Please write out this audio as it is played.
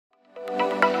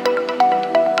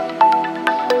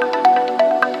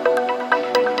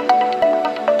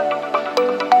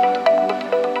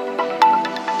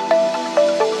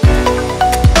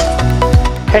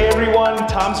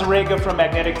I'm Zarega from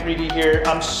Magnetic 3D here.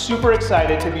 I'm super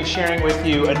excited to be sharing with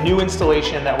you a new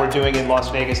installation that we're doing in Las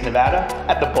Vegas, Nevada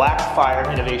at the Blackfire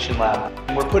Innovation Lab.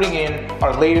 We're putting in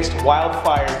our latest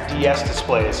Wildfire DS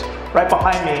displays. Right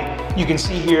behind me, you can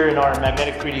see here in our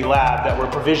Magnetic 3D lab that we're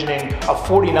provisioning a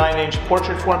 49-inch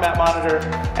portrait format monitor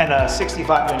and a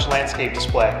 65-inch landscape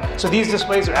display. So these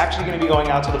displays are actually going to be going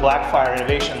out to the Blackfire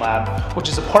Innovation Lab, which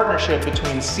is a partnership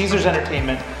between Caesars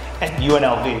Entertainment and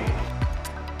UNLV.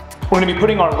 We're going to be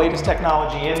putting our latest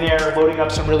technology in there, loading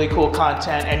up some really cool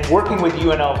content, and working with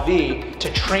UNLV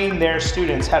to train their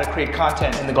students how to create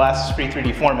content in the glasses-free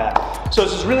 3D format. So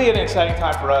this is really an exciting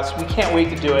time for us. We can't wait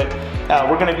to do it.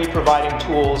 We're going to be providing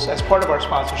tools as part of our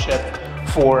sponsorship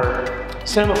for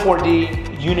Cinema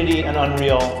 4D, Unity, and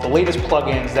Unreal, the latest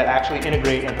plugins that actually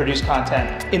integrate and produce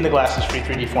content in the glasses-free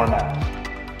 3D format.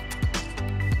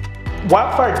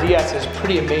 Wildfire DS is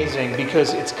pretty amazing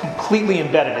because it's completely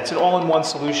embedded. It's an all-in-one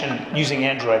solution using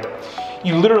Android.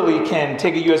 You literally can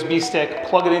take a USB stick,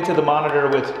 plug it into the monitor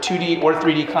with 2D or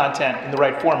 3D content in the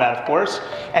right format, of course,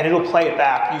 and it'll play it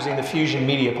back using the Fusion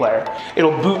Media Player.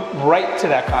 It'll boot right to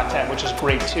that content, which is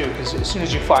great too, because as soon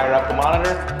as you fire up the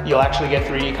monitor, you'll actually get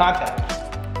 3D content.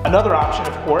 Another option,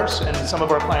 of course, and some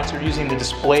of our clients are using the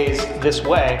displays this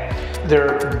way,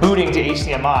 they're booting to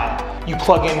HDMI. You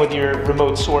plug in with your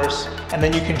remote source, and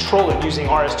then you control it using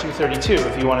RS-232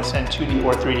 if you want to send 2D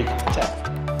or 3D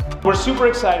content. We're super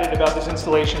excited about this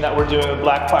installation that we're doing with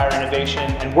Blackfire Innovation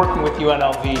and working with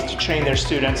UNLV to train their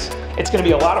students. It's going to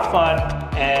be a lot of fun,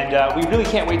 and we really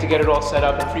can't wait to get it all set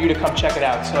up and for you to come check it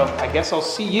out. So I guess I'll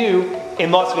see you in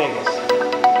Las Vegas.